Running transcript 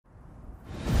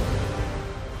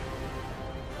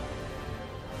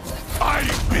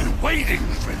waiting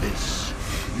for this.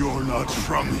 You're not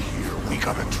from here. We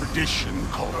got a tradition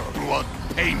called blood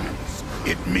payments.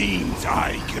 It means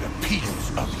I get a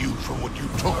piece of you for what you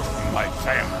took from my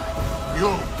family.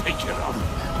 You'll pick it up.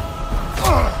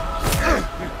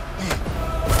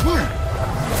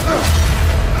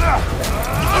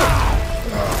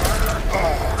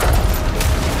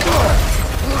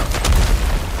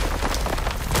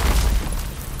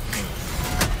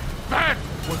 That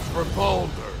was for Baldur.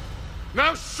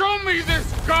 Now show me this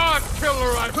god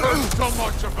killer I've heard so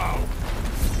much about!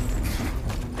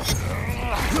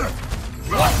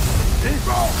 What?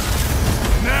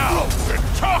 Now we're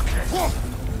talking!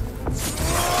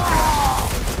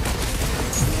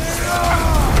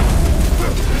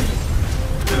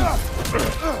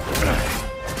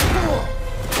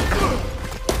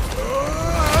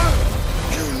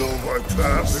 You know my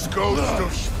past. The ghost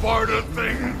of Sparta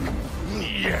thing?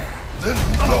 Yeah. Then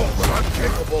you know what I'm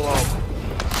capable of.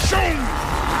 Show me!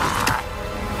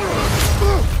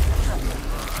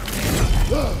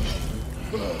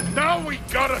 Now we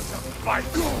got us a fight!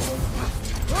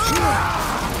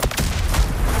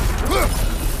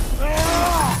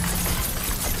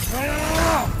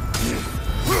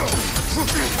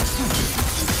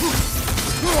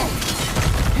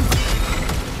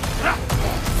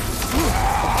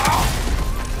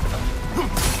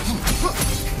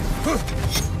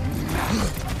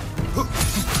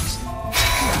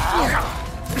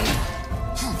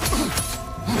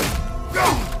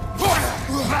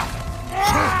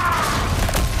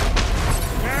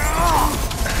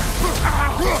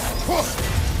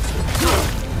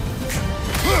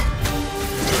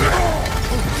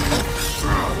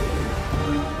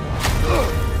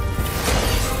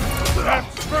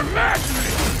 That's for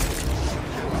madness!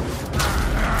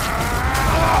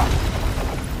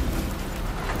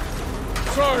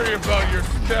 Sorry about your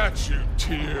statue,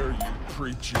 Tyr, you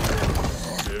preaching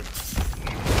stiff.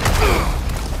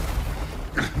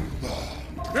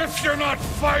 If you're not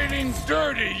fighting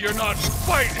dirty, you're not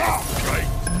fighting right.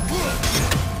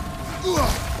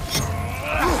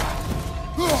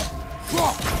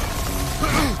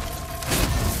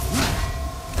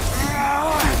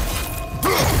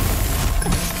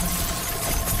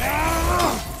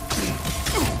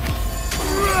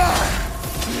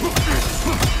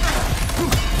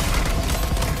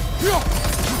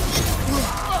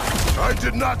 I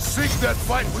did not seek that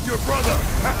fight with your brother.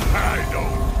 I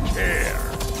don't care.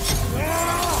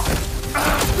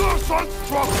 Your son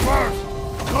struck first.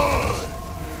 Good.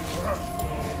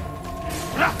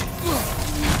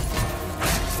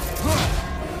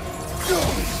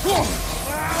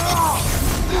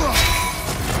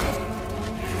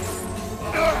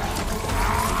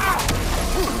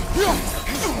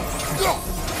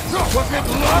 Was it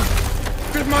luck?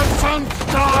 Did my son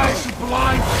die to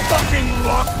blind fucking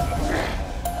luck?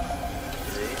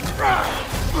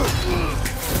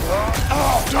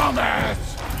 Dumbass!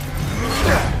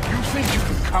 You think you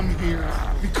can come here,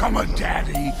 become a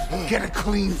daddy, get a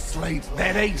clean slate?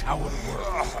 That ain't how it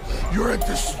works. You're a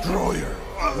destroyer,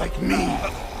 like me.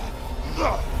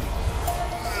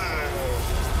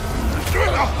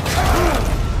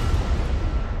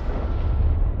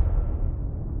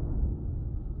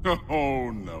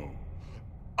 Oh no.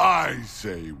 I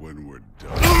say when we're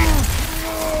done.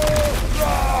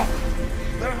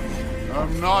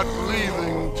 I'm not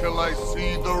leaving till I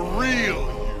see the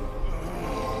real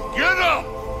you. Get up!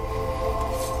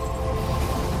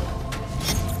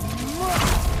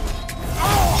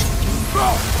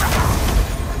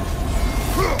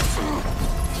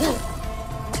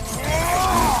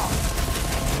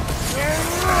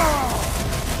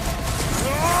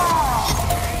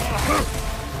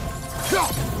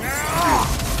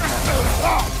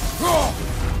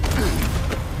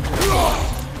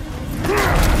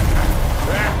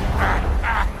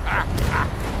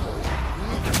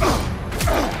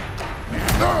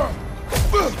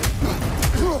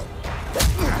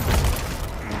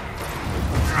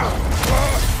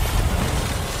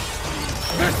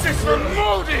 This is for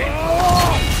Modi!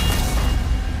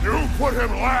 You put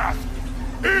him last,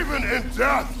 even in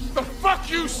death. The fuck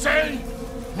you say?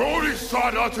 Modi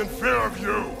sought out in fear of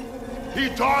you. He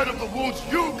died of the wounds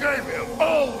you gave him.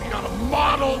 Oh, we got a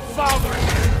model father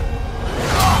here.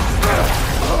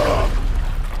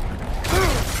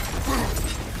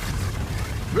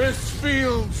 This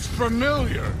feels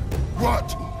familiar.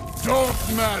 What?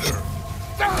 Don't matter.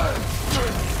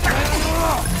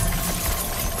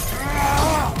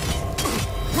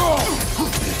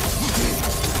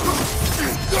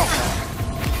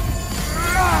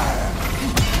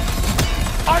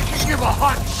 I can give a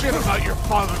hot shit about your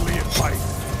fatherly advice.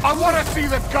 I want to see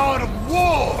the god of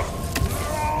war.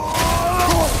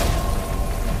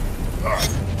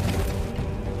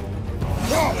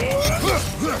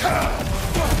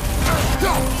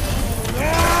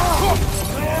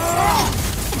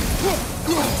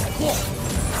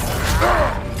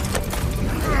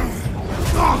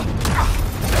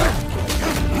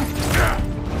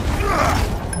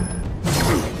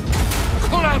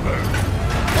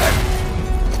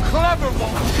 Clever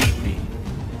won't beat me.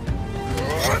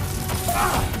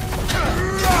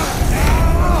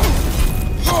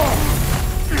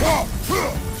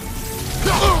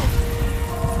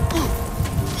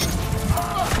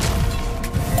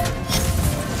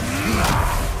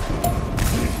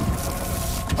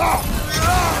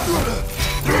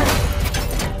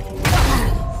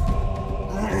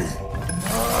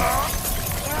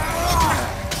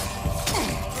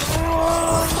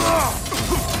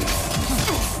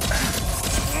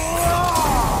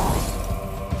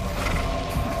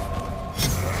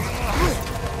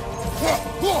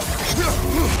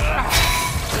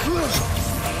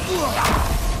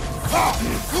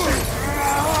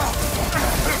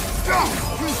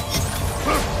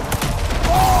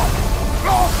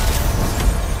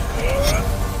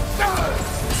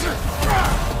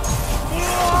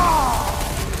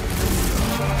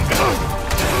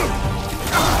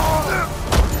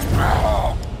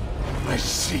 I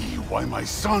see why my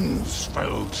sons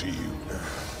fell to you.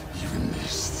 Even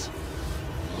this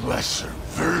lesser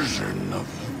version of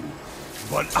you.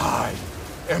 But I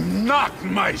am not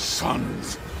my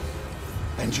sons.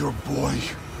 And your boy,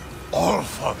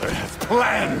 Allfather, has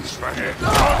plans for him.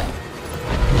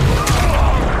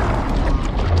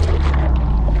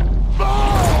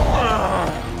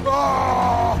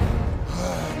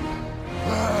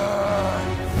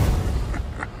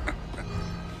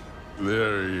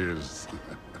 There he is.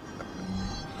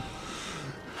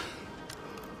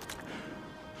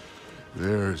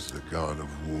 There's the god of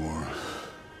war.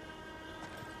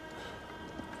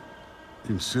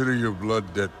 Consider your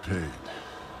blood debt paid.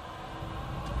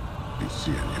 Be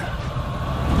seeing you.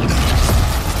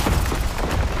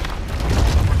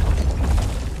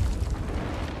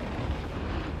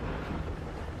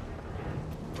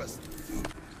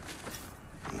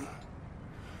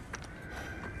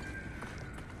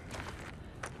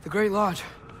 The Great Lodge.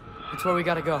 It's where we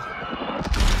gotta go.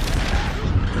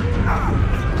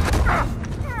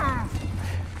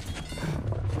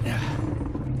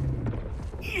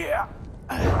 Yeah.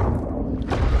 I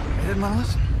didn't want to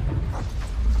listen.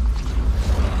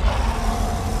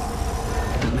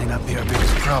 That may not be our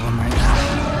biggest problem right now.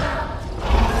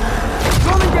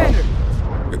 Roman Gander!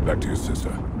 Get back to your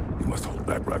sister. You must hold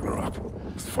back Ragnarok.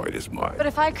 This fight is mine. But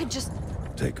if I could just...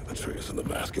 Take Atreus and the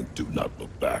mask and do not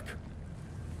look back.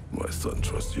 My son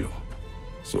trusts you,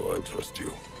 so I trust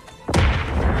you.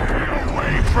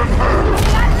 Away from her!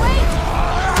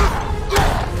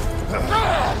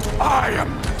 I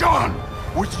am done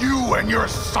with you and your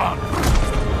son!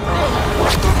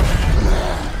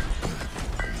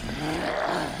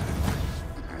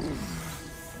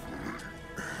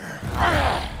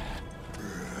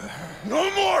 No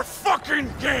more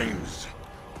fucking games!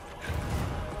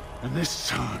 And this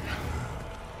time,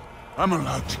 I'm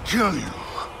allowed to kill you.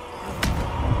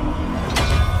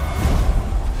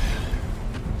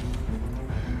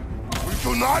 We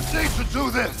do not need to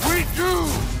do this! We do!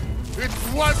 It's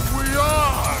what we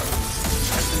are!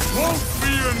 It won't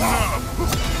be enough!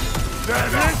 That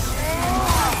is,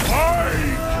 I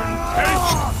can take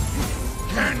it!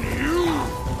 Can you?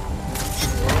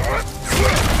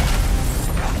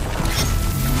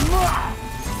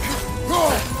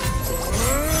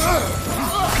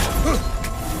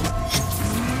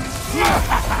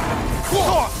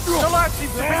 The light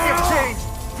seems to have changed.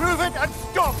 Prove it and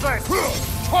stop this.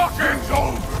 Talking's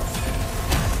over!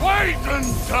 Fight and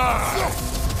die!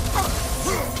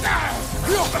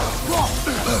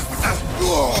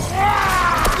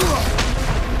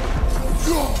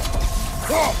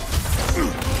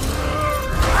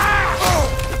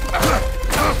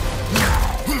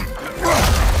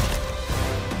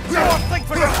 You won't think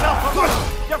for yourself, Alert!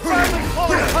 Your family's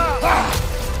falling apart!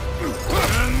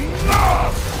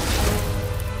 Enough!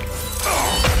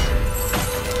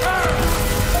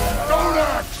 Don't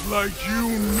act like you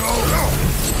know!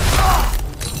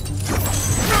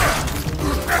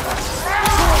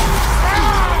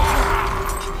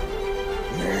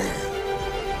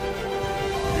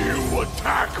 You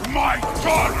attack my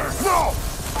daughter! No!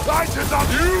 I did not...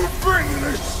 You bring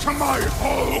this to my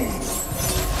home!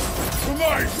 To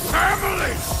my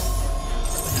family!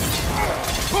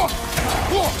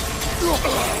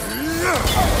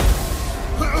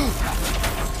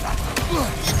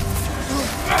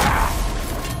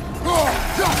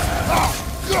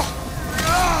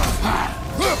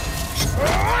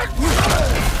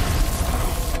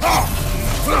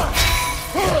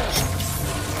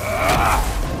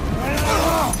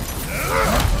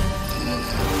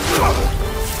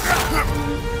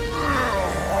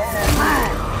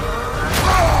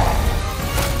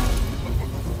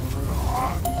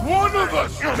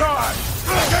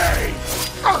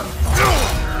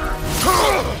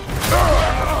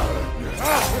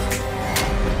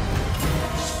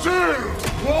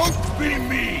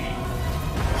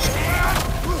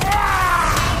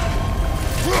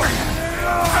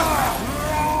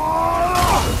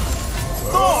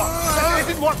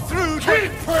 what through to...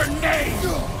 Keep her name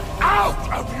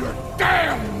out of your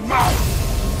damn mouth!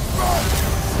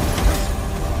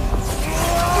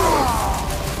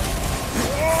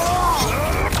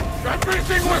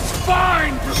 Everything was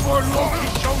fine before Loki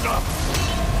showed up!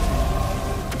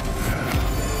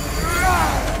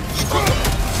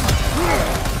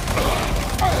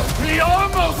 He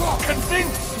almost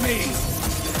convinced me!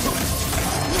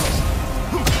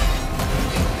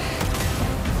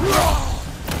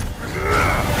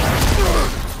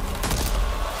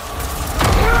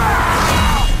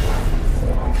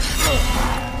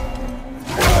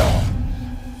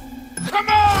 Come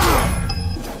on!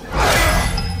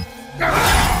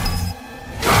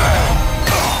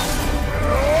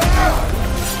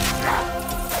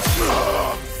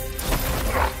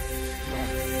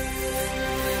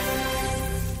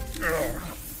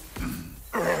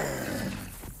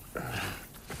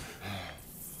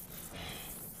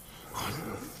 What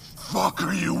the fuck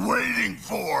are you waiting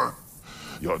for?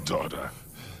 Your daughter.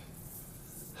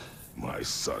 My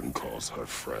son calls her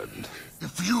friend.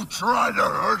 If you try to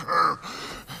hurt her...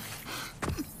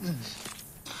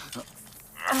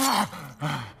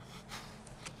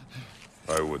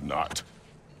 I would not.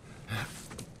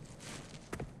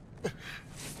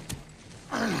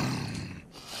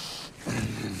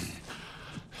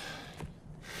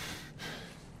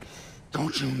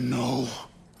 Don't you know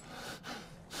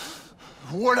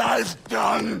what I've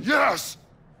done? Yes!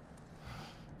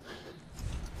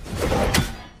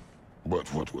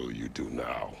 But what will you do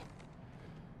now?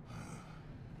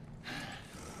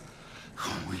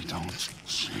 We don't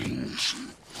change.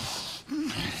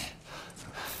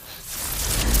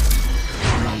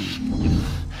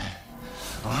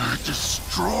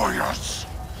 Destroy us!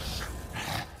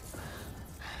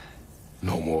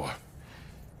 No more.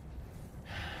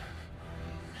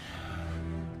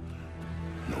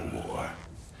 No more.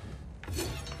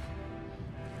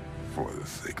 For the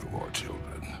sake of our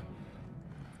children,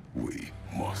 we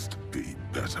must be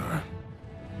better.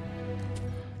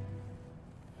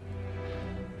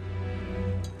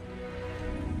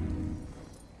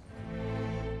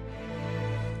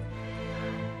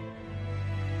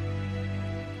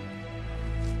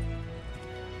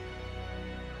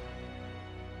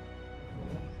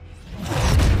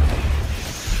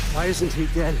 Why isn't he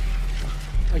dead?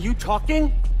 Are you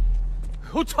talking?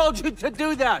 Who told you to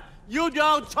do that? You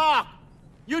don't talk!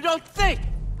 You don't think!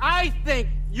 I think,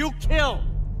 you kill!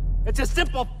 It's a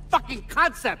simple fucking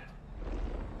concept!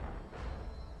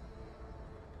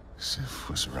 Sif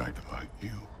was right about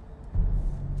you.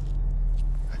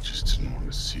 I just didn't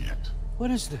want to see it. What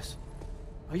is this?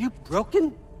 Are you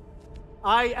broken?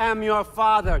 I am your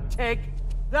father. Take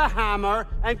the hammer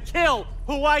and kill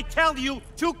who I tell you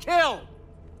to kill!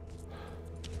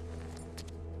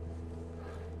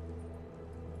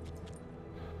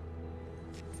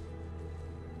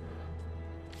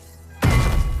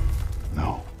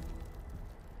 No.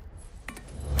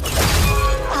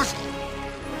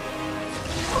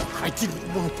 I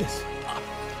didn't want this.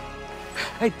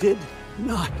 I did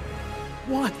not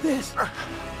want this.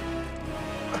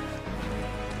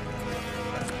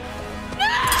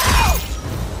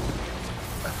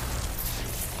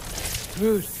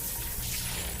 Dude,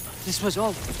 this was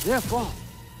all their fault.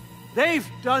 They've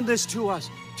done this to us,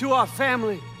 to our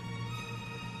family.